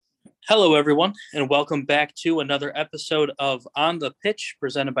Hello, everyone, and welcome back to another episode of On the Pitch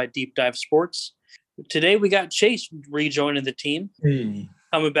presented by Deep Dive Sports. Today, we got Chase rejoining the team,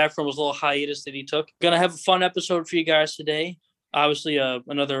 coming back from his little hiatus that he took. Going to have a fun episode for you guys today. Obviously,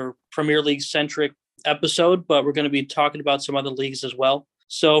 another Premier League-centric episode, but we're going to be talking about some other leagues as well.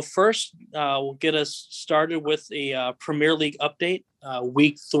 So first, we'll get us started with a Premier League update.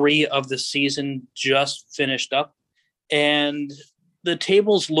 Week 3 of the season just finished up, and the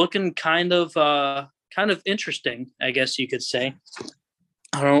table's looking kind of interesting, I guess you could say.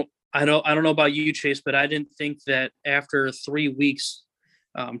 I don't know about you, Chase, but I didn't think that after 3 weeks,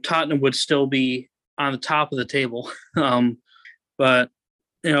 Tottenham would still be on the top of the table. But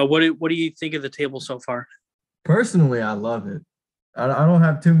what do you think of the table so far? Personally, I love it. I don't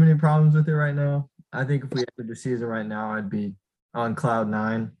have too many problems with it right now. I think if we entered the season right now, I'd be on cloud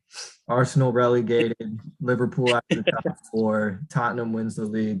 9. Arsenal relegated, Liverpool out of the top 4, Tottenham wins the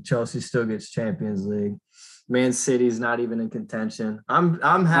league, Chelsea still gets Champions League, Man City's not even in contention.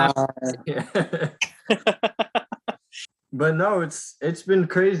 I'm happy. But no, it's been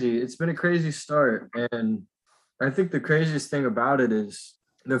crazy. It's been a crazy start, and I think the craziest thing about it is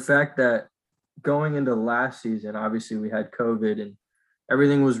the fact that going into last season, obviously we had COVID and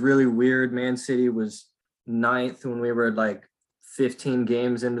everything was really weird. Man City was 9th when we were like 15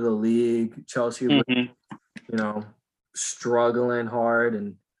 games into the league. Chelsea was, struggling hard,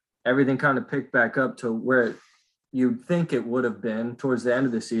 and everything kind of picked back up to where you'd think it would have been towards the end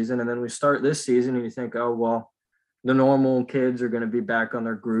of the season. And then we start this season and you think, oh, well, the normal kids are going to be back on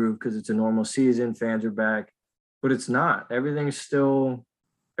their groove because it's a normal season. Fans are back, but it's not. Everything's still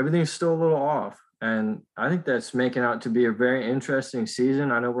a little off. And I think that's making out to be a very interesting season.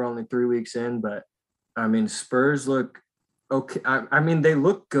 I know we're only 3 weeks in, but I mean, Spurs look okay. I mean, they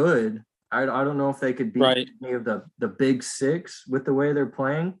look good. I don't know if they could beat any of the big six with the way they're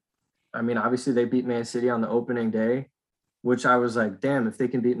playing. I mean, obviously they beat Man City on the opening day, which I was like, damn, if they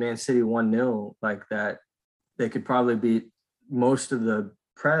can beat Man City 1-0 like that, they could probably beat most of the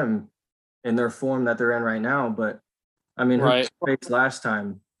Prem in their form that they're in right now. But I mean, who faced last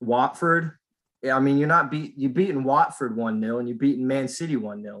time? Watford. Yeah, I mean, you beaten Watford 1-0 and you beaten Man City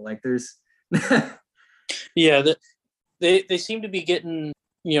 1-0. Like there's yeah, they seem to be getting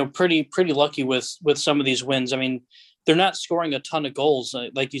pretty lucky with some of these wins. I mean, they're not scoring a ton of goals,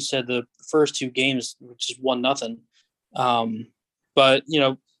 like you said. The first 2 games, which is 1-0. But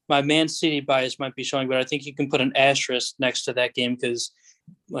my Man City bias might be showing, but I think you can put an asterisk next to that game because,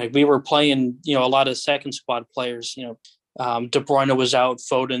 like, we were playing a lot of second squad players. De Bruyne was out,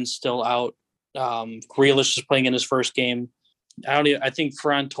 Foden's still out. Grealish is playing in his first game. I think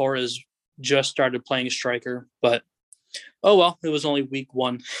Ferran Torres just started playing striker, but oh well, it was only week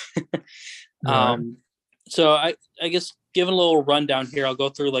 1. So I guess giving a little rundown here, I'll go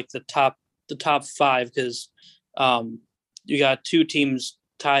through like the top 5 because you got 2 teams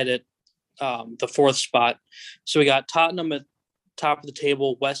tied at the 4th spot. So we got Tottenham at top of the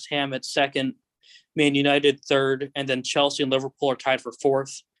table, West Ham at 2nd, Man United 3rd, and then Chelsea and Liverpool are tied for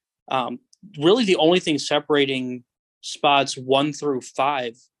 4th. Really, the only thing separating spots 1 through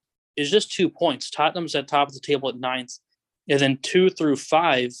 5 is just 2 points. Tottenham's at top of the table at 9th, and then 2 through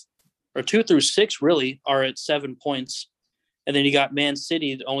 5, or 2 through 6 really, are at 7 points. And then you got Man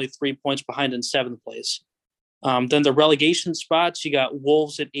City only 3 points behind in 7th place. Then the relegation spots, you got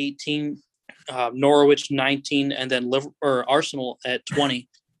Wolves at 18, Norwich 19, and then Arsenal at 20.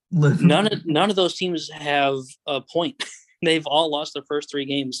 None of those teams have a point. They've all lost their first 3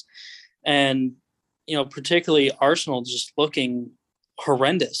 games. And, particularly Arsenal just looking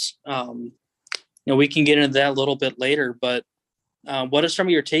horrendous. We can get into that a little bit later, but what are some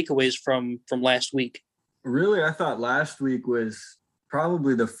of your takeaways from last week? Really, I thought last week was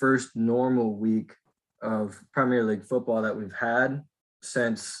probably the first normal week of Premier League football that we've had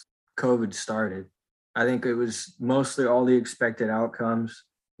since COVID started. I think it was mostly all the expected outcomes.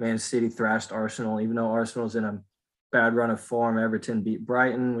 Man City thrashed Arsenal, even though Arsenal's in a bad run of form. Everton beat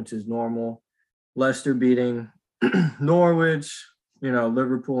Brighton, which is normal. Leicester beating Norwich,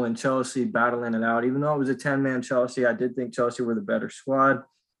 Liverpool and Chelsea battling it out. Even though it was a 10-man Chelsea, I did think Chelsea were the better squad.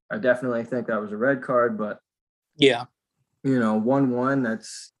 I definitely think that was a red card, but yeah,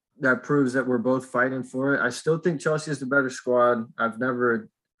 1-1, that proves that we're both fighting for it. I still think Chelsea is the better squad. I've never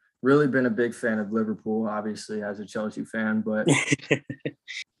really been a big fan of Liverpool, obviously, as a Chelsea fan, but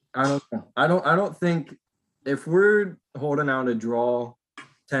I don't know. I don't think if we're holding out a draw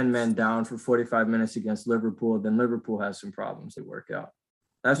 10 men down for 45 minutes against Liverpool, then Liverpool has some problems to work out.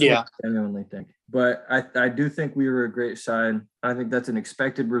 That's what I genuinely think. But I do think we were a great side. I think that's an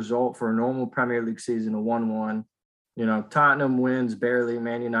expected result for a normal Premier League season, a 1-1. Tottenham wins barely,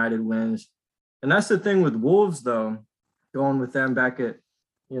 Man United wins. And that's the thing with Wolves, though, going with them back at,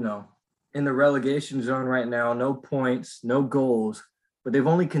 in the relegation zone right now, no points, no goals, but they've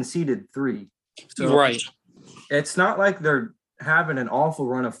only conceded 3. So Right. it's not like they're having an awful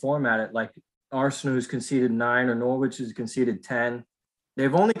run of form at it, like Arsenal has conceded 9 or Norwich has conceded 10.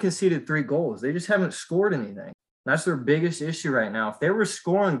 They've only conceded 3 goals. They just haven't scored anything. That's their biggest issue right now. If they were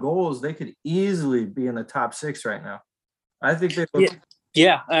scoring goals, they could easily be in the top 6 right now. I think they look.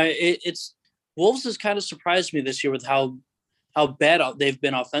 Yeah. It's Wolves has kind of surprised me this year with how bad they've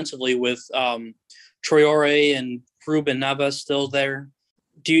been offensively with Traore and Ruben Neves still there.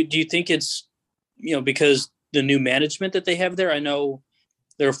 Do you think it's because the new management that they have there? I know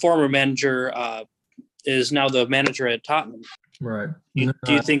their former manager is now the manager at Tottenham. Right. Do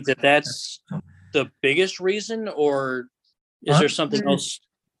you think that that's the biggest reason, or is there something else?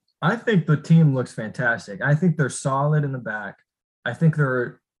 I think the team looks fantastic. I think they're solid in the back. I think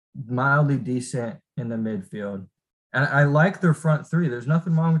they're mildly decent in the midfield. And I like their front 3. There's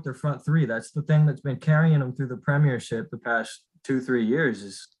nothing wrong with their front 3. That's the thing that's been carrying them through the Premiership the past 2-3 years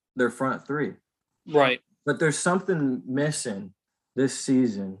is their front 3. Right. But there's something missing this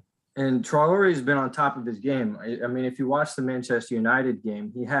season. And Traore's been on top of his game. I mean, if you watch the Manchester United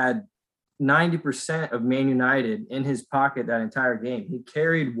game, he had 90% of Man United in his pocket that entire game. He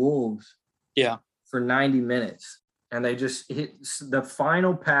carried Wolves for 90 minutes. And they the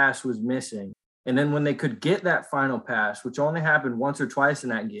final pass was missing. And then when they could get that final pass, which only happened once or twice in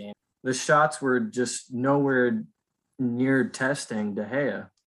that game, the shots were just nowhere near testing De Gea.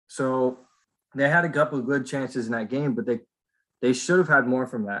 So they had a couple of good chances in that game, but they should have had more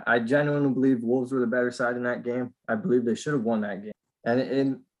from that. I genuinely believe Wolves were the better side in that game. I believe they should have won that game.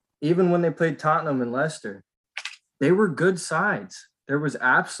 And even when they played Tottenham and Leicester, they were good sides. There was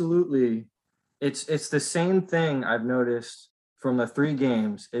absolutely it's the same thing I've noticed from the 3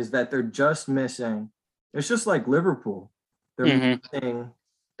 games is that they're just missing. It's just like Liverpool. They're missing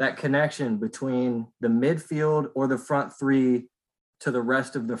that connection between the midfield or the front 3 to the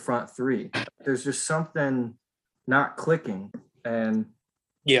rest of the front 3. There's just something not clicking. And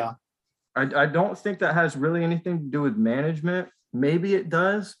I don't think that has really anything to do with management. Maybe it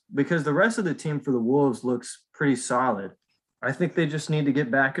does, because the rest of the team for the Wolves looks pretty solid. I think they just need to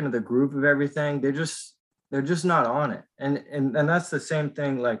get back into the groove of everything. They're just not on it. And that's the same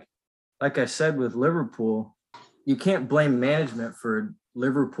thing, like I said with Liverpool, you can't blame management for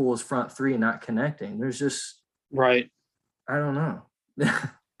Liverpool's front 3 not connecting. There's just I don't know.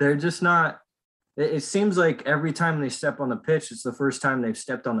 They're just not. It seems like every time they step on the pitch, it's the first time they've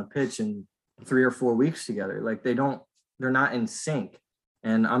stepped on the pitch in 3 or 4 weeks together. Like they're not in sync.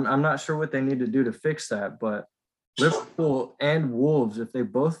 And I'm not sure what they need to do to fix that, but Liverpool and Wolves, if they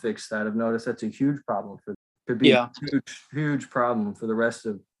both fix that, I've noticed that's a huge problem for them. Could be a huge problem for the rest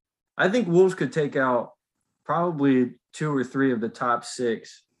of. I think Wolves could take out probably 2 or 3 of the top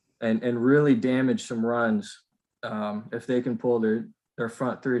 6 and really damage some runs if they can pull their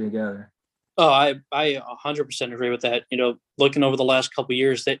front 3 together. Oh, I 100% agree with that. Looking over the last couple of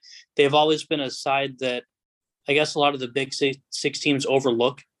years, they've always been a side that I guess a lot of the big 6 teams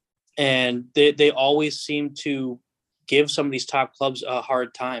overlook, and they always seem to give some of these top clubs a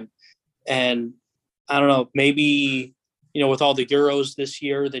hard time. And I don't know, maybe, with all the Euros this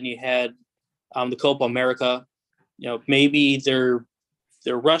year, then you had the Copa America, maybe they're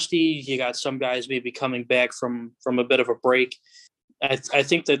rusty. You got some guys maybe coming back from a bit of a break. I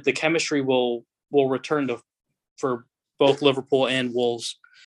think that the chemistry will return for both Liverpool and Wolves.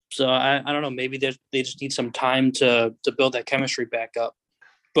 So I don't know, maybe they just need some time to build that chemistry back up.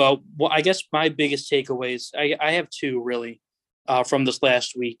 But I guess my biggest takeaways, I have 2 really from this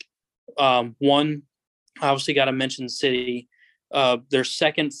last week. One, obviously got to mention City, their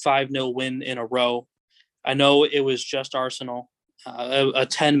second 5-0 win in a row. I know it was just Arsenal, a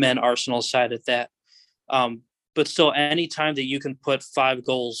 10-man Arsenal side at that. But still, any time that you can put 5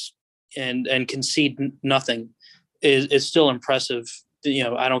 goals and concede nothing is still impressive.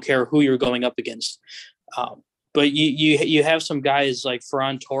 I don't care who you're going up against. But you have some guys like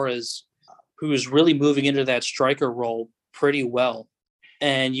Ferran Torres, who's really moving into that striker role pretty well.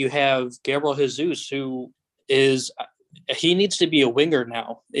 And you have Gabriel Jesus, who he needs to be a winger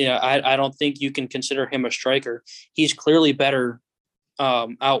now. I don't think you can consider him a striker. He's clearly better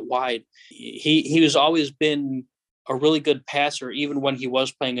out wide. He has always been a really good passer, even when he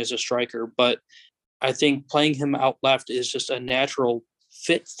was playing as a striker. But I think playing him out left is just a natural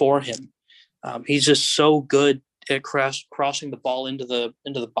fit for him. He's just so good at crossing the ball into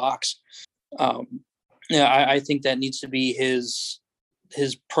the box. I think that needs to be his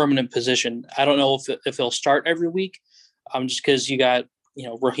permanent position. I don't know if he'll start every week, just because you got,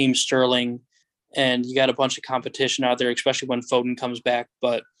 Raheem Sterling and you got a bunch of competition out there, especially when Foden comes back.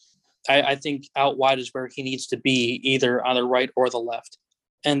 But I think out wide is where he needs to be, either on the right or the left.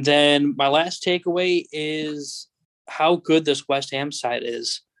 And then my last takeaway is how good this West Ham side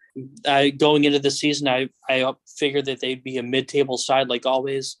is. Going into the season, I figured that they'd be a mid-table side like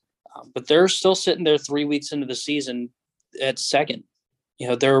always, but they're still sitting there 3 weeks into the season at second.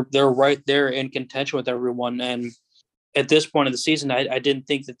 They're right there in contention with everyone. And at this point of the season, I didn't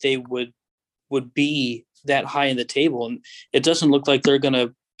think that they would be that high in the table, and it doesn't look like they're going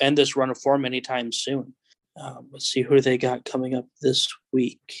to end this run of form anytime soon. Let's see who they got coming up this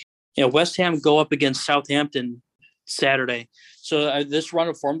week. West Ham go up against Southampton Saturday. So this run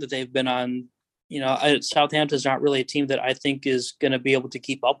of form that they've been on, Southampton's not really a team that I think is going to be able to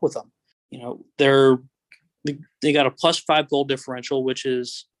keep up with them. They got a +5 goal differential, which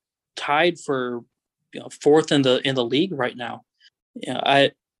is tied for fourth in the league right now.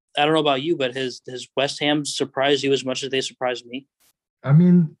 I don't know about you, but has West Ham surprised you as much as they surprised me? I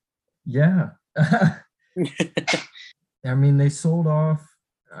mean, yeah. I mean, they sold off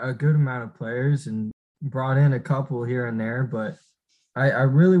a good amount of players and brought in a couple here and there, but I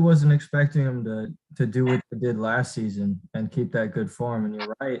really wasn't expecting them to do what they did last season and keep that good form. And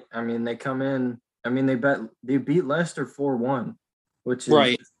you're right. I mean, they come in. I mean, they beat Leicester 4-1, which is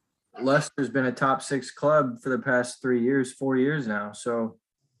right. Leicester's been a top 6 club for the past 4 years now. So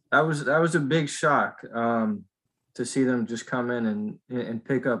that was a big shock to see them just come in and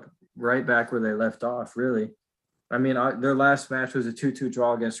pick up right back where they left off. Really, I mean, their last match was a 2-2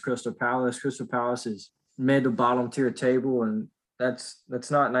 draw against Crystal Palace. Crystal Palace is mid to bottom tier table, and that's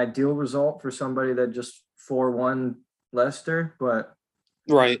not an ideal result for somebody that just 4-1 Leicester. But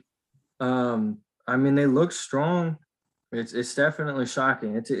right. I mean, they look strong. It's definitely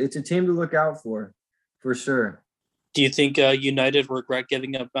shocking. It's a team to look out for sure. Do you think United regret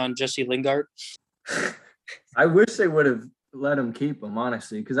giving up on Jesse Lingard? I wish they would have let him keep him,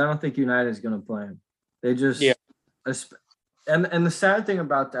 honestly, because I don't think United is going to play him. They just and the sad thing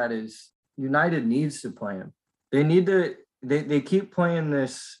about that is United needs to play him. They need to. They keep playing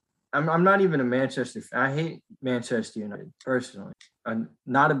this. I'm not even a Manchester fan. I hate Manchester United personally. I'm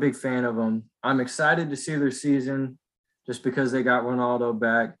not a big fan of them. I'm excited to see their season just because they got Ronaldo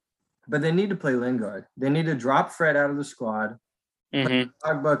back. But they need to play Lingard. They need to drop Fred out of the squad.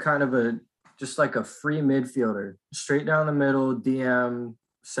 Pogba kind of just like a free midfielder, straight down the middle, DM,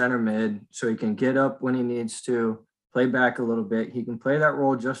 center mid, so he can get up when he needs to, play back a little bit. He can play that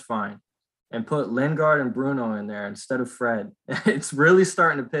role just fine. And put Lingard and Bruno in there instead of Fred. It's really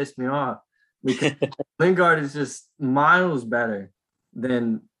starting to piss me off because Lingard is just miles better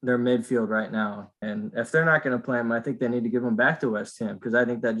than their midfield right now. And if they're not going to play him, I think they need to give him back to West Ham because I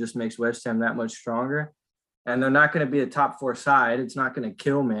think that just makes West Ham that much stronger. And they're not going to be a top 4 side. It's not going to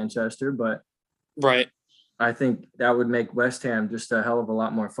kill Manchester, but right. I think that would make West Ham just a hell of a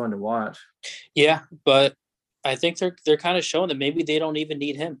lot more fun to watch. Yeah, but I think they're kind of showing that maybe they don't even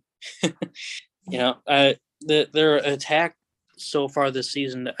need him. Their attack so far this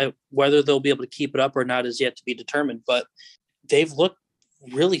season, whether they'll be able to keep it up or not is yet to be determined, but they've looked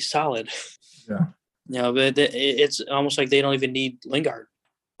really solid. Yeah. But it's almost like they don't even need Lingard.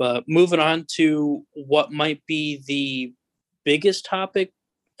 But moving on to what might be the biggest topic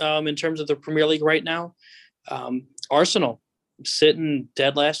in terms of the Premier League right now, Arsenal sitting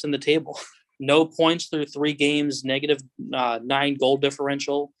dead last in the table. No points through 3 games, -9 goal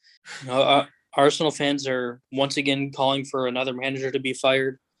differential. Arsenal fans are once again calling for another manager to be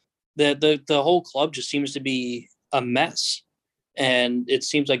fired. The whole club just seems to be a mess, and it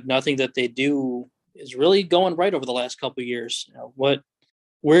seems like nothing that they do is really going right over the last couple of years.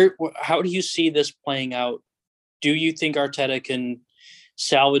 How do you see this playing out? Do you think Arteta can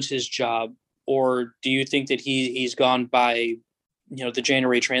salvage his job, or do you think that he's gone by, the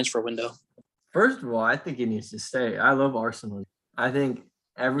January transfer window? First of all, I think he needs to stay. I love Arsenal. I think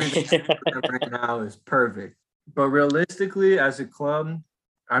everything right now is perfect. But realistically, as a club,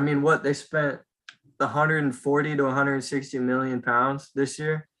 I mean, they spent 140 to 160 million pounds this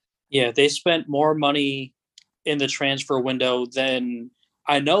year. Yeah, they spent more money in the transfer window than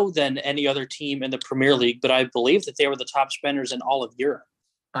any other team in the Premier League, but I believe that they were the top spenders in all of Europe.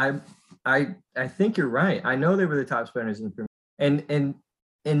 I think you're right. I know they were the top spenders in the Premier League.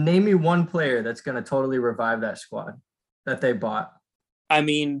 And name me one player that's going to totally revive that squad that they bought. I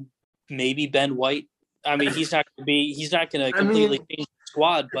mean, maybe Ben White. I mean, he's not going to completely change the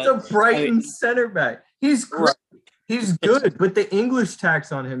squad. But it's a Brighton center back. He's great. Right. He's good, but the English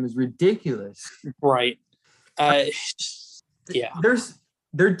tax on him is ridiculous. Right. Yeah.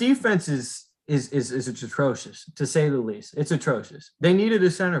 Their defense is is atrocious, to say the least. It's atrocious. They needed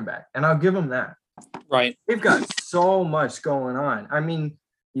a center back, and I'll give them that. Right. They've got so much going on. I mean,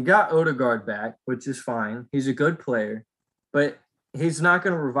 you got Odegaard back, which is fine. He's a good player, but he's not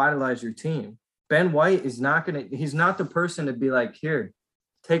going to revitalize your team. Ben White is not going to – he's not the person to be like, here,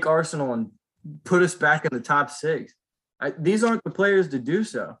 take Arsenal and put us back in the top 6. These aren't the players to do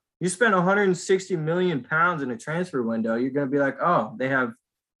so. You spend 160 million pounds in a transfer window, you're going to be like, oh, they have,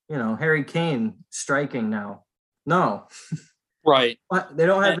 Harry Kane striking now. No. Right. They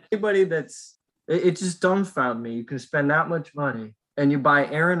don't have anybody that's – it just dumbfounded me. You can spend that much money and you buy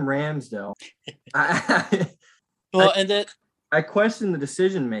Aaron Ramsdale. I question the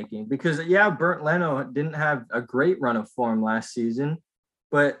decision-making because, Bernd Leno didn't have a great run of form last season,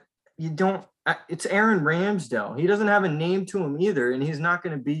 but you don't – it's Aaron Ramsdale. He doesn't have a name to him either, and he's not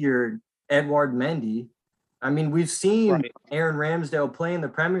going to be your Edouard Mendy. I mean, we've seen Aaron Ramsdale play in the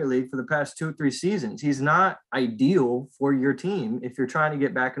Premier League for the past 2 or 3 seasons. He's not ideal for your team if you're trying to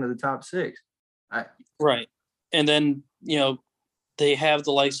get back into the top 6. Right. And then, they have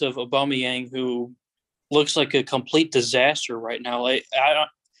the likes of Aubameyang, who looks like a complete disaster right now.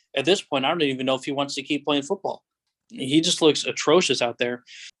 At this point, I don't even know if he wants to keep playing football. He just looks atrocious out there.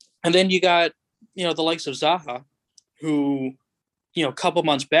 And then you got, the likes of Zaha, who, a couple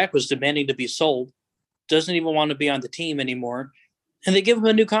months back was demanding to be sold, doesn't even want to be on the team anymore, and they give him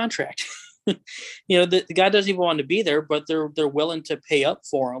a new contract. The guy doesn't even want to be there, but they're willing to pay up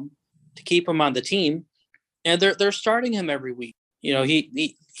for him to keep him on the team, and they're starting him every week.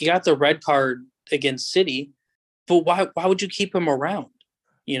 He got the red card against City, but why would you keep him around?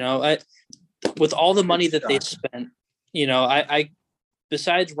 With all the money that they spent, I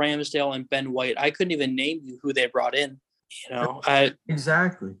besides Ramsdale and Ben White, I couldn't even name you who they brought in.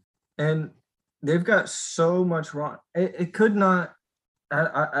 Exactly, and they've got so much wrong. It could not.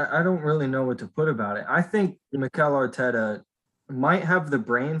 I don't really know what to put about it. I think Mikel Arteta might have the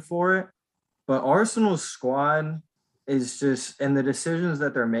brain for it, but Arsenal's squad is just, and the decisions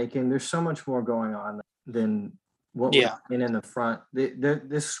that they're making, there's so much more going on than what we're seeing in the front.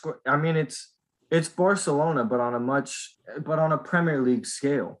 I mean, it's Barcelona, but on a Premier League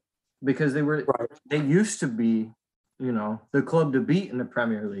scale, because they used to be, the club to beat in the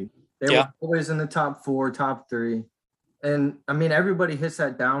Premier League. They were always in the top 4, top 3. And I mean, everybody hits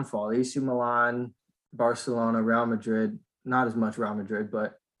that downfall. AC Milan, Barcelona, Real Madrid, not as much Real Madrid,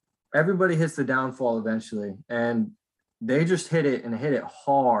 but everybody hits the downfall eventually. And they just hit it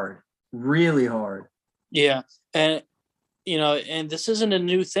hard, really hard. Yeah. And, and this isn't a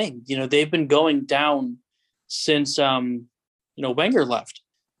new thing. They've been going down since, Wenger left.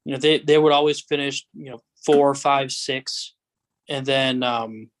 They would always finish, 4, 5, 6. And then I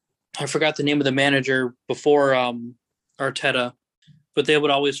forgot the name of the manager before Arteta, but they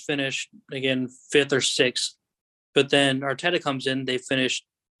would always finish, again, 5th or 6th. But then Arteta comes in, they finished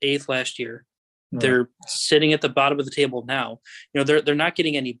 8th last year. They're sitting at the bottom of the table now. They're not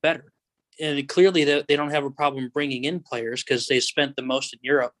getting any better. And clearly they don't have a problem bringing in players because they spent the most in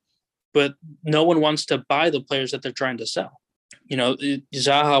Europe. But no one wants to buy the players that they're trying to sell.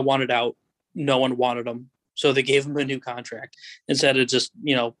 Zaha wanted out. No one wanted him. So they gave him a new contract instead of just,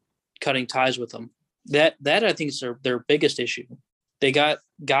 cutting ties with them. That I think is their biggest issue. They got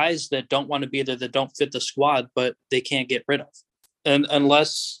guys that don't want to be there, that don't fit the squad, but they can't get rid of. And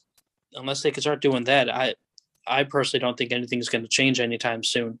unless they can start doing that, I personally don't think anything's going to change anytime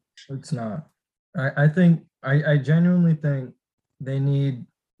soon. It's not. I genuinely think they need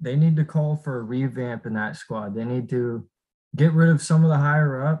to call for a revamp in that squad. They need to get rid of some of the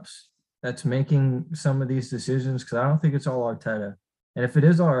higher ups that's making some of these decisions, because I don't think it's all Arteta. And if it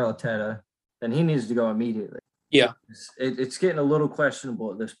is all Arteta, then he needs to go immediately. Yeah. It's getting a little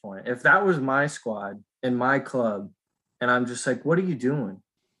questionable at this point. If that was my squad in my club, and I'm just like, what are you doing?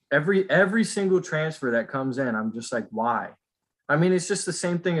 Every single transfer that comes in, I'm just like, why? I mean, it's just the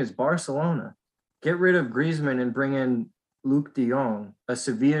same thing as Barcelona. Get rid of Griezmann and bring in Luke de Jong, a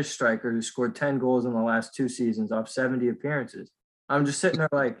Sevilla striker who scored 10 goals in the last 2 seasons off 70 appearances. I'm just sitting there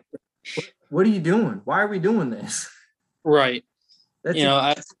like, what are you doing? Why are we doing this? Right.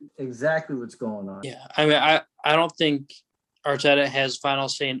 That's exactly what's going on. Yeah. I mean, I don't think Arteta has final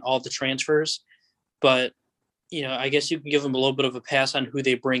say in all the transfers, but, I guess you can give him a little bit of a pass on who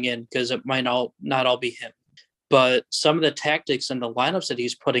they bring in, because it might not all be him. But some of the tactics and the lineups that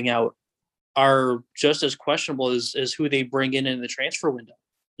he's putting out are just as questionable as who they bring in the transfer window.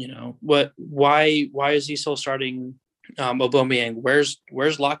 Why is he still starting Aubameyang? Where's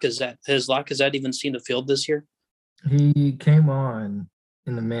Lacazette? Has Lacazette even seen the field this year? He came on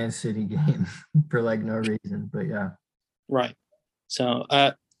in the Man City game for no reason, but yeah. Right. So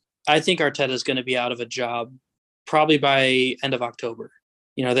I think Arteta is going to be out of a job probably by end of October.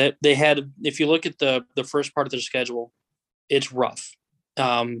 They had, if you look at the first part of their schedule, it's rough.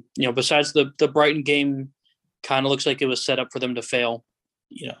 Besides the Brighton game, kind of looks like it was set up for them to fail.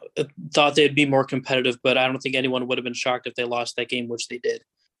 Thought they'd be more competitive, but I don't think anyone would have been shocked if they lost that game, which they did.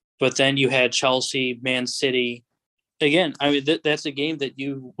 But then you had Chelsea, Man City. Again, I mean, that's a game that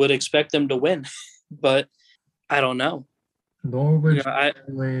you would expect them to win, but I don't know. Norwich,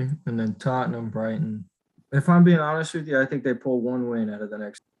 Burnley, and then Tottenham, Brighton. If I'm being honest with you, I think they pull one win out of the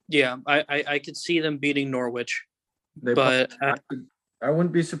next. Yeah, I could see them beating Norwich, I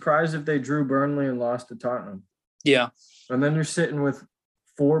wouldn't be surprised if they drew Burnley and lost to Tottenham. Yeah. And then you're sitting with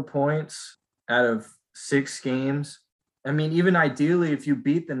 4 points out of 6 games. I mean, even ideally, if you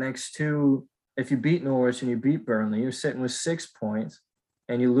beat the next two, if you beat Norwich and you beat Burnley, you're sitting with 6 points,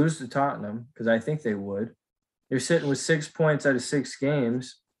 and you lose to Tottenham, because I think they would. You're sitting with 6 points out of 6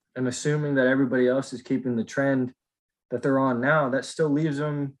 games, and assuming that everybody else is keeping the trend that they're on now, that still leaves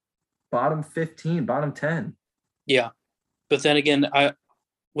them bottom 15, bottom 10. Yeah. But then again,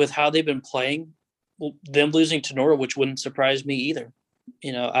 with how they've been playing, them losing to Norwich wouldn't surprise me either.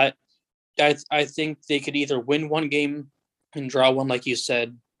 I think they could either win one game and draw one, like you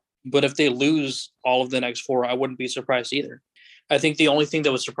said, but if they lose all of the next 4, I wouldn't be surprised either. I think the only thing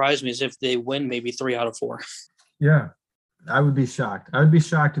that would surprise me is if they win maybe 3 out of 4. Yeah, I would be shocked. I would be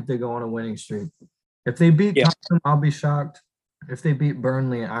shocked if they go on a winning streak. If they beat Tottenham, I'll be shocked. If they beat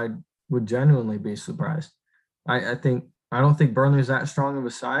Burnley, I would genuinely be surprised. I don't think Burnley's that strong of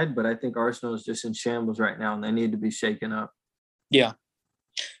a side, but I think Arsenal is just in shambles right now, and they need to be shaken up. Yeah.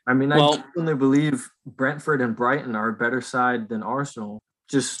 I mean, I genuinely believe Brentford and Brighton are a better side than Arsenal.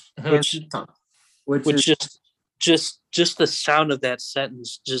 Which just the sound of that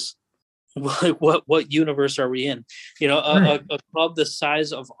sentence, just like what universe are we in? A club the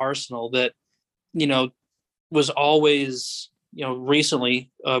size of Arsenal that, was always,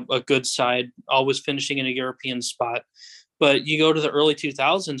 recently a good side, always finishing in a European spot. But you go to the early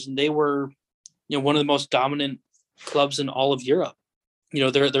 2000s and they were, one of the most dominant clubs in all of Europe.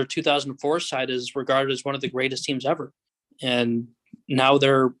 Their 2004 side is regarded as one of the greatest teams ever. And now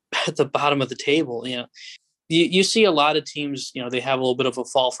they're at the bottom of the table. You see a lot of teams, they have a little bit of a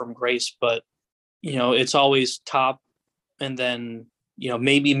fall from grace, but, it's always top and then,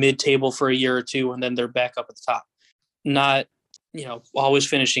 maybe mid-table for a year or two, and then they're back up at the top. Not, always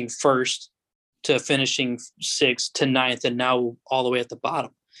finishing first to finishing 6th to 9th and now all the way at the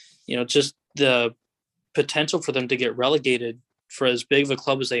bottom. Just the potential for them to get relegated for as big of a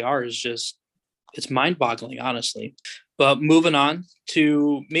club as they are is just, it's mind-boggling, honestly. But moving on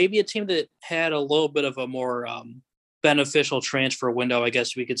to maybe a team that had a little bit of a more beneficial transfer window, I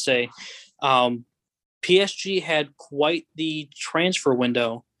guess we could say. PSG had quite the transfer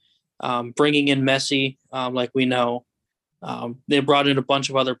window, bringing in Messi, like we know. They brought in a bunch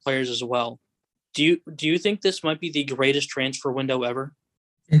of other players as well. Do you think this might be the greatest transfer window ever?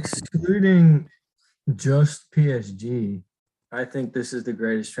 Excluding just PSG, I think this is the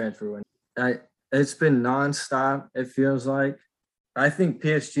greatest transfer window. It's been nonstop, it feels like. I think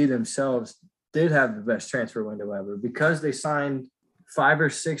PSG themselves did have the best transfer window ever because they signed 5 or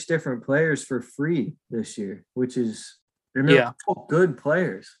 6 different players for free this year, which is good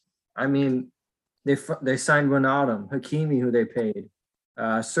players. I mean, they signed Wijnaldum, Hakimi, who they paid.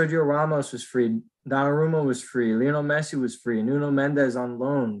 Sergio Ramos was free. Donnarumma was free. Lionel Messi was free. Nuno Mendes on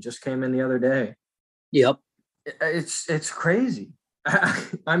loan just came in the other day. Yep. It's crazy.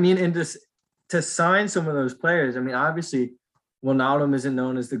 I mean, and to sign some of those players, I mean, obviously, Wijnaldum isn't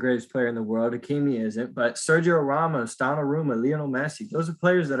known as the greatest player in the world. Hakimi isn't. But Sergio Ramos, Donnarumma, Lionel Messi, those are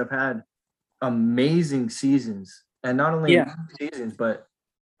players that have had amazing seasons. And not only seasons, but,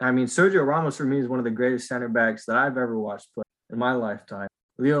 I mean, Sergio Ramos for me is one of the greatest center backs that I've ever watched play in my lifetime.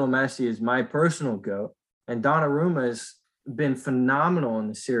 Lionel Messi is my personal GOAT. And Donnarumma has been phenomenal in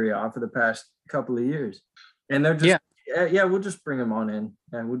the Serie A for the past couple of years. And they're just, we'll just bring him on in.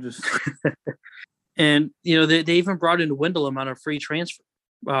 And we'll just... And, they even brought in Wijnaldum on a free transfer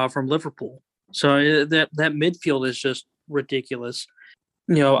from Liverpool. So that midfield is just ridiculous.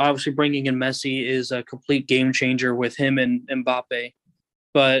 Obviously bringing in Messi is a complete game changer with him and Mbappe.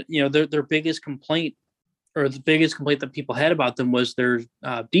 But, their biggest complaint, or the biggest complaint that people had about them, was their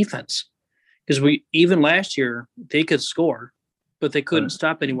defense. Because even last year, they could score, but they couldn't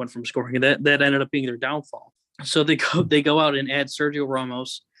stop anyone from scoring. And that ended up being their downfall. So they go out and add Sergio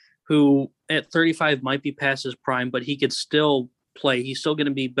Ramos, who at 35 might be past his prime, but he could still play. He's still going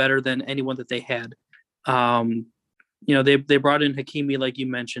to be better than anyone that they had. They brought in Hakimi, like you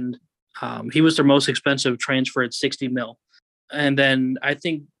mentioned. He was their most expensive transfer at 60 mil. And then I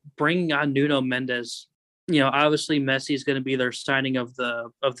think bringing on Nuno Mendes, obviously Messi is going to be their signing of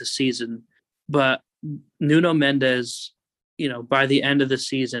the season, but Nuno Mendes, by the end of the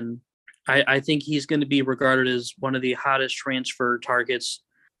season, I think he's going to be regarded as one of the hottest transfer targets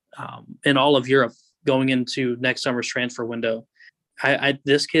in all of Europe going into next summer's transfer window.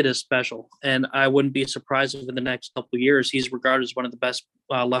 This kid is special, and I wouldn't be surprised if in the next couple of years he's regarded as one of the best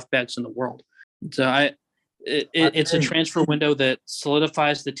left backs in the world. So it's a transfer window that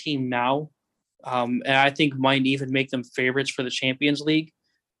solidifies the team now, and I think might even make them favorites for the Champions League.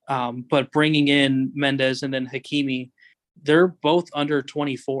 But bringing in Mendes and then Hakimi, they're both under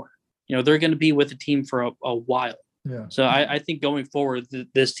 24. They're going to be with the team for a while. Yeah. So I think going forward,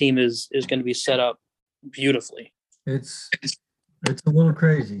 this team is going to be set up beautifully. It's a little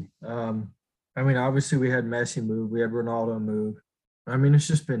crazy. Obviously we had Messi move, we had Ronaldo move. It's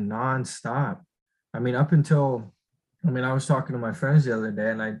just been nonstop. Up until, I was talking to my friends the other day,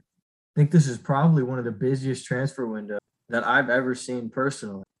 and I think this is probably one of the busiest transfer windows that I've ever seen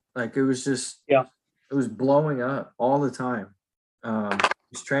personally. Like, it was just, it was blowing up all the time.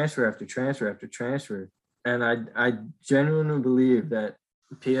 It's transfer after transfer after transfer. And I genuinely believe that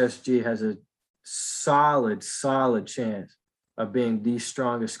PSG has a solid chance of being the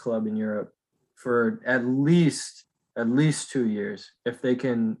strongest club in Europe for at least 2 years. If they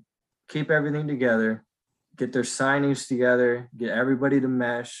can keep everything together, get their signings together, get everybody to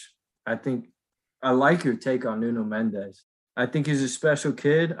mesh. I like your take on Nuno Mendes. I think he's a special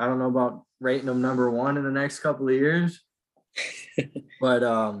kid. I don't know about rating him number one in the next couple of years,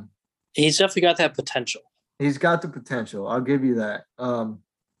 but he's definitely got that potential. He's got the potential. I'll give you that.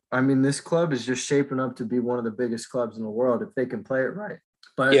 This club is just shaping up to be one of the biggest clubs in the world if they can play it right.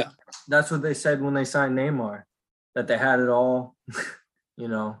 But that's what they said when they signed Neymar, that they had it all.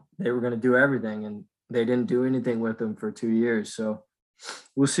 They were going to do everything, and they didn't do anything with him for 2 years. So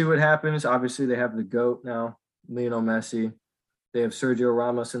we'll see what happens. Obviously, they have the GOAT now, Lionel Messi. They have Sergio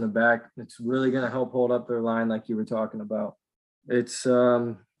Ramos in the back. It's really going to help hold up their line like you were talking about. It's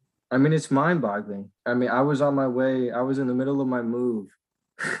it's mind-boggling. I was on my way. I was in the middle of my move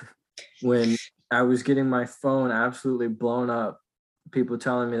when I was getting my phone absolutely blown up. People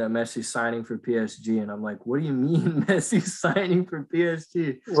telling me that Messi's signing for PSG. And I'm like, what do you mean Messi's signing for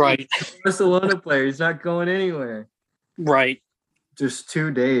PSG? Right. Barcelona player. He's not going anywhere. Right. Just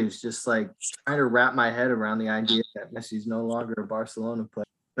 2 days, just like trying to wrap my head around the idea that Messi's no longer a Barcelona player.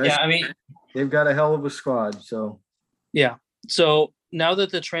 They've got a hell of a squad. So, yeah. So now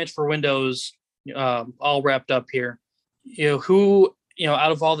that the transfer window's all wrapped up here, who,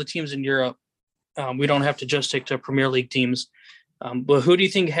 out of all the teams in Europe, we don't have to just stick to Premier League teams. But who do you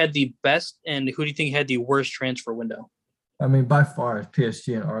think had the best and who do you think had the worst transfer window? By far, it's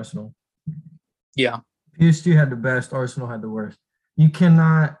PSG and Arsenal. Yeah. PSG had the best, Arsenal had the worst. You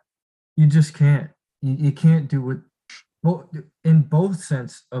just can't. You can't do it. Well, in both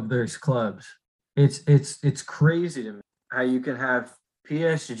sense of those clubs, it's crazy to me how you can have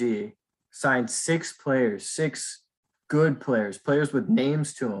PSG sign 6 players, 6 good players with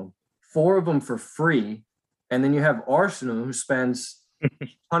names to them, 4 of them for free. And then you have Arsenal, who spends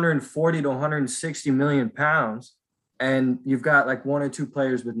 140 to 160 million pounds, and you've got like 1 or 2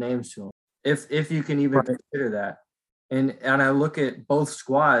 players with names to them, if you can even consider that. And I look at both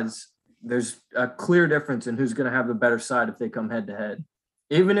squads, there's a clear difference in who's going to have the better side if they come head to head.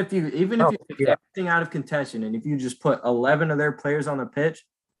 Even if you take everything out of contention, and if you just put 11 of their players on the pitch,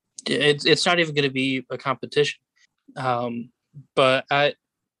 it's not even going to be a competition. But I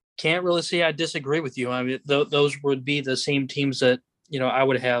can't really say I disagree with you. Those would be the same teams that, I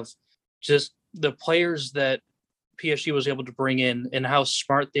would have. Just the players that PSG was able to bring in and how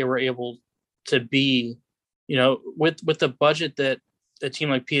smart they were able to be, with the budget that a team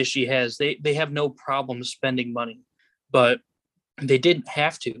like PSG has, they have no problem spending money, but they didn't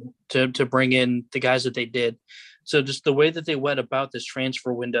have to bring in the guys that they did. So just the way that they went about this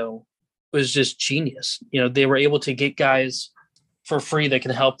transfer window was just genius. They were able to get guys for free that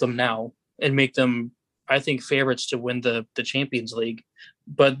can help them now and make them, I think, favorites to win the Champions League.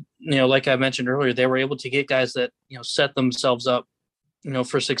 But, like I mentioned earlier, they were able to get guys that, set themselves up,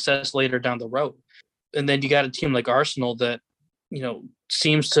 for success later down the road. And then you got a team like Arsenal that,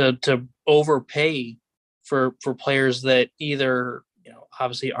 seems to overpay for players that either,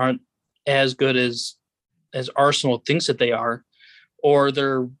 obviously aren't as good as Arsenal thinks that they are, or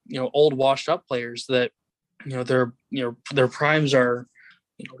they're, old washed up players that, their primes are,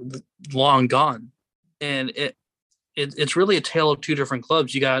 long gone. And it's really a tale of 2 different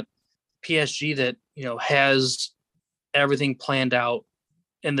clubs. You got PSG that, has everything planned out,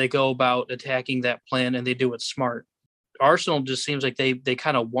 and they go about attacking that plan and they do it smart. Arsenal just seems like they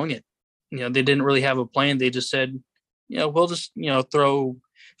kind of wung it. They didn't really have a plan. They just said, we'll just throw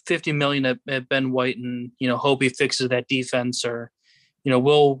 50 million at Ben White and hope he fixes that defense, or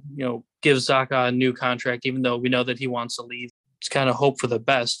we'll give Zaka a new contract even though we know that he wants to leave. It's kind of hope for the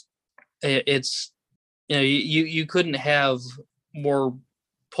best. It's you couldn't have more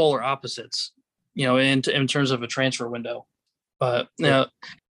polar opposites, in terms of a transfer window. But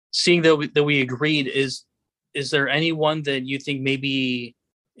seeing that we agreed, is there anyone that you think maybe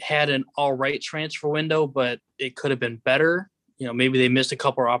had an all right transfer window, but it could have been better? Maybe they missed a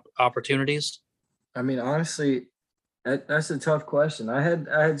couple of opportunities. I mean, honestly, that's a tough question. I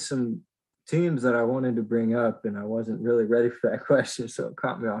had some teams that I wanted to bring up, and I wasn't really ready for that question, so it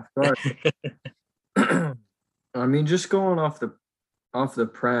caught me off guard. I mean, just going off the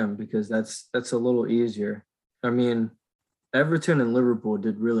Prem, because that's a little easier. I mean, Everton and Liverpool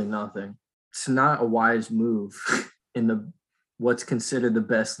did really nothing. It's not a wise move in what's considered the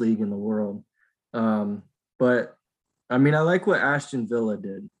best league in the world. But I mean, I like what Aston Villa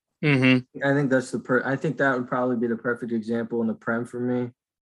did. Mm-hmm. I think that's I think that would probably be the perfect example in the Prem for me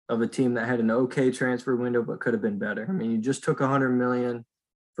of a team that had an okay transfer window but could have been better. I mean, you just took 100 million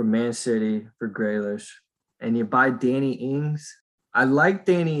from Man City for Grealish, and you buy Danny Ings. I like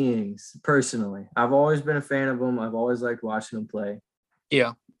Danny Ings personally. I've always been a fan of him. I've always liked watching him play.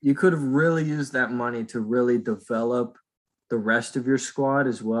 Yeah. You could have really used that money to really develop the rest of your squad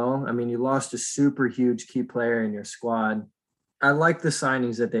as well. I mean, you lost a super huge key player in your squad. I like the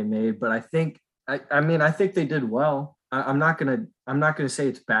signings that they made, but I think they did well. I'm not gonna say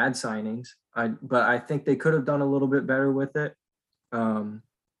it's bad signings. But I think they could have done a little bit better with it. And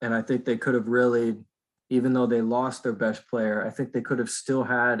I think they could have really, even though they lost their best player, I think they could have still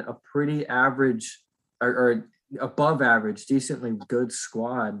had a pretty average or above average, decently good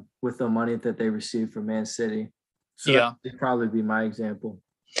squad with the money that they received from Man City. So yeah, that'd probably be my example.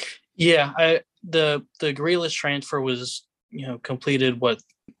 Yeah, the Grealish transfer was completed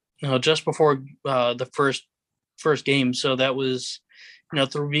just before the first game, so that was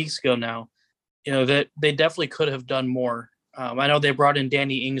 3 weeks ago now. That they definitely could have done more. I know they brought in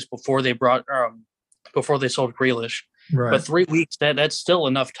Danny Ings before they sold Grealish, Right. But 3 weeks that's still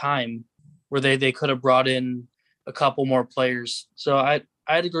enough time where they could have brought in a couple more players. So I'd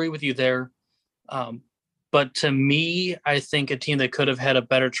agree with you there. But to me, I think a team that could have had a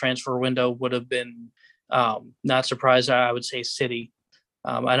better transfer window would have been, not surprised, I would say City.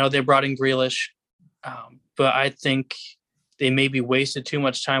 I know they brought in Grealish, but I think they maybe wasted too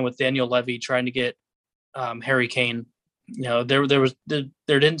much time with Daniel Levy trying to get Harry Kane. There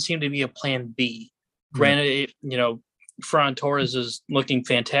didn't seem to be a plan B. Granted, Ferran Torres is looking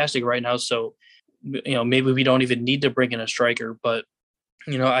fantastic right now, so maybe we don't even need to bring in a striker. But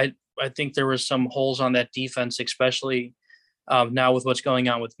I think there were some holes on that defense, especially now with what's going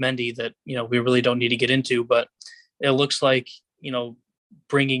on with Mendy, that we really don't need to get into. But it looks like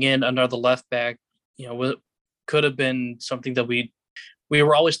bringing in another left back could have been something that we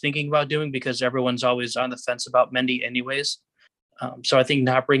were always thinking about doing, because everyone's always on the fence about Mendy anyways. So I think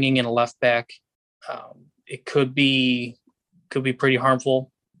not bringing in a left back, it could be pretty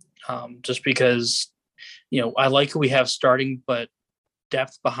harmful, just because I like who we have starting, but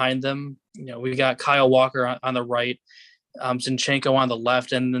depth behind them. We got Kyle Walker on the right, Zinchenko on the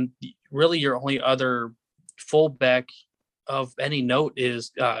left, and then really your only other fullback of any note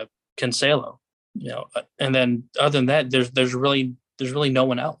is Cancelo. And then other than that, there's really no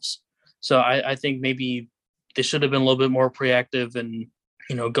one else. So I think maybe they should have been a little bit more proactive and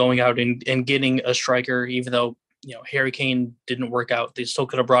going out and getting a striker, even though Harry Kane didn't work out. They still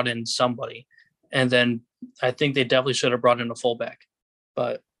could have brought in somebody, and then I think they definitely should have brought in a fullback.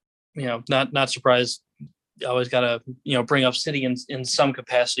 But not surprised. You always gotta bring up City in some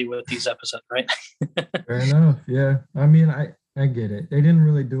capacity with these episodes, right? Fair enough. Yeah, I mean, I get it. They didn't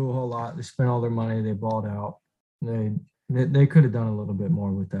really do a whole lot. They spent all their money. They balled out. They could have done a little bit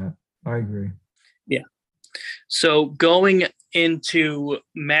more with that. I agree. Yeah. So going into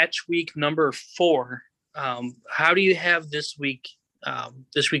match week number 4, how do you have this week?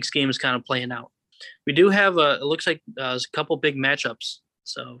 This week's game is kind of playing out. We do have it looks like a couple big matchups,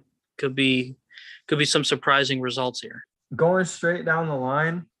 so could be some surprising results here. Going straight down the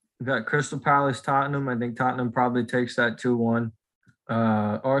line, we got Crystal Palace, Tottenham. I think Tottenham probably takes that 2-1.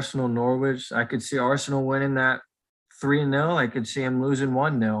 Arsenal, Norwich. I could see Arsenal winning that 3-0. I could see them losing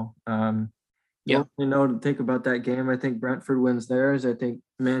 1-0. Don't really know to think about that game. I think Brentford wins theirs. I think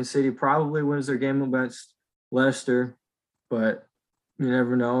Man City probably wins their game against Leicester, but you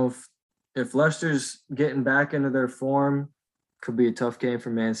never know. If Leicester's getting back into their form, could be a tough game for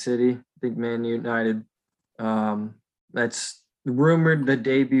Man City. I think Man United That's rumored the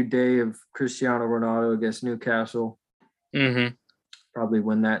debut day of Cristiano Ronaldo against Newcastle. Mm-hmm. Probably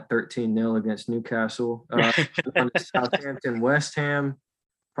win that 13-0 against Newcastle. Southampton, West Ham.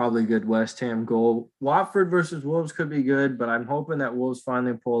 Probably good West Ham goal. Watford versus Wolves could be good, but I'm hoping that Wolves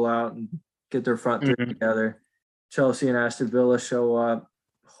finally pull out and get their front three together. Chelsea and Aston Villa show up.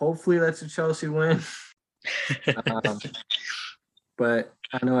 Hopefully that's a Chelsea win. But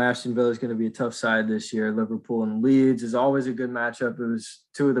I know Aston Villa is going to be a tough side this year. Liverpool and Leeds is always a good matchup. It was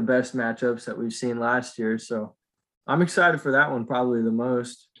two of the best matchups that we've seen last year. So I'm excited for that one probably the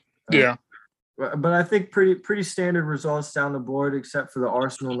most. Yeah. But I think pretty standard results down the board, except for the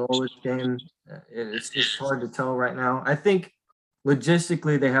Arsenal-Norwich game. It's just hard to tell right now. I think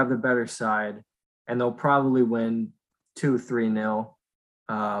logistically they have the better side, and they'll probably win 2-3-0.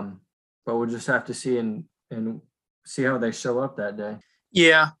 But we'll just have to see and see how they show up that day.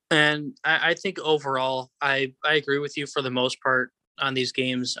 Yeah, and I think overall, I agree with you for the most part on these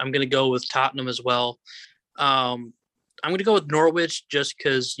games. I'm going to go with Tottenham as well. I'm going to go with Norwich just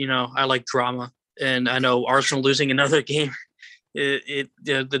because, I like drama. And I know Arsenal losing another game,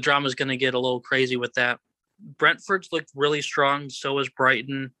 the drama is going to get a little crazy with that. Brentford's looked really strong. So is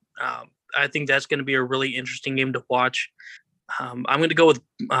Brighton. I think that's going to be a really interesting game to watch. I'm going to go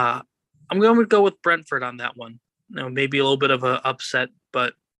with Brentford on that one. Maybe a little bit of an upset,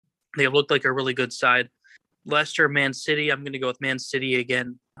 but they look like a really good side. Leicester, Man City. I'm going to go with Man City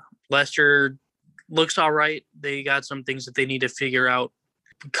again. Leicester looks all right. They got some things that they need to figure out.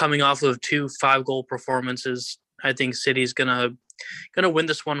 Coming off of 2 5-goal performances, I think City's gonna win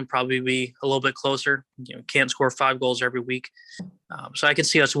this one and probably be a little bit closer. Can't score 5 goals every week, so I can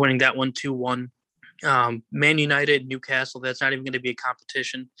see us winning that one 2-1. Man United, Newcastle. That's not even going to be a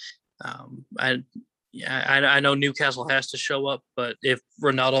competition. I know Newcastle has to show up, but if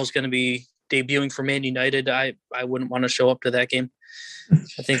Ronaldo's going to be debuting for Man United, I wouldn't want to show up to that game.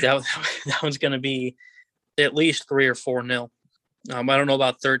 I think that one's going to be at least 3 or 4-0. I don't know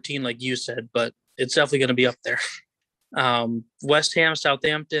about 13 like you said, but it's definitely going to be up there. West Ham,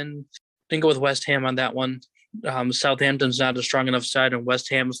 Southampton. Didn't go with West Ham on that one. Southampton's not a strong enough side, and West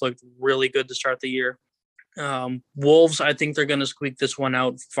Ham's looked really good to start the year. Wolves, I think they're going to squeak this one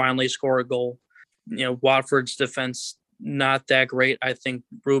out, finally score a goal. Watford's defense, not that great. I think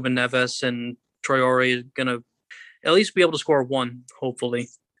Ruben Neves and Traore is going to at least be able to score one, hopefully.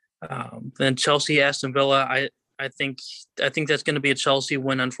 Then Chelsea, Aston Villa, I think that's going to be a Chelsea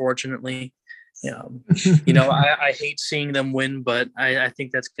win, unfortunately. I hate seeing them win, but I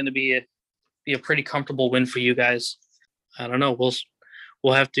think that's going to be a pretty comfortable win for you guys. I don't know.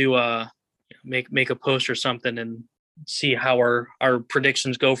 We'll have to make a post or something and see how our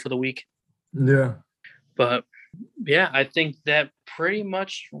predictions go for the week. Yeah. But yeah, I think that pretty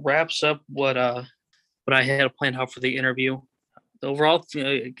much wraps up what I had planned out for the interview. Overall,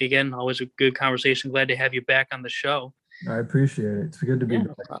 again, always a good conversation. Glad to have you back on the show. I appreciate it. It's good to be back.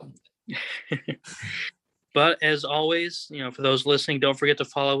 No problem. But as always, for those listening, don't forget to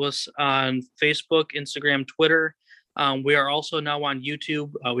follow us on Facebook, Instagram, Twitter. We are also now on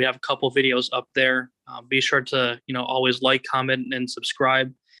YouTube. We have a couple videos up there. Be sure to, always like, comment, and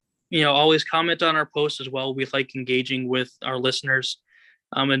subscribe. Always comment on our posts as well. We like engaging with our listeners.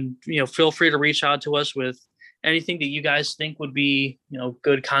 And feel free to reach out to us with anything that you guys think would be,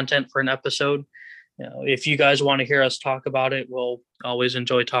 good content for an episode. If you guys want to hear us talk about it, we'll always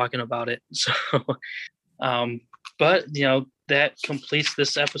enjoy talking about it. So, but that completes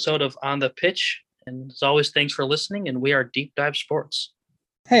this episode of On the Pitch. And as always, thanks for listening. And we are Deep Dive Sports.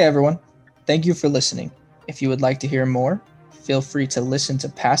 Hey, everyone. Thank you for listening. If you would like to hear more, feel free to listen to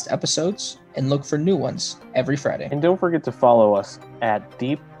past episodes and look for new ones every Friday. And don't forget to follow us at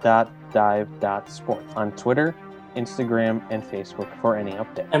deep.dive.sports on Twitter, Instagram, and Facebook for any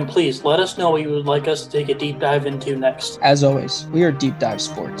updates. And please let us know what you would like us to take a deep dive into next. As always, we are Deep Dive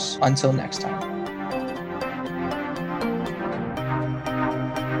Sports. Until next time.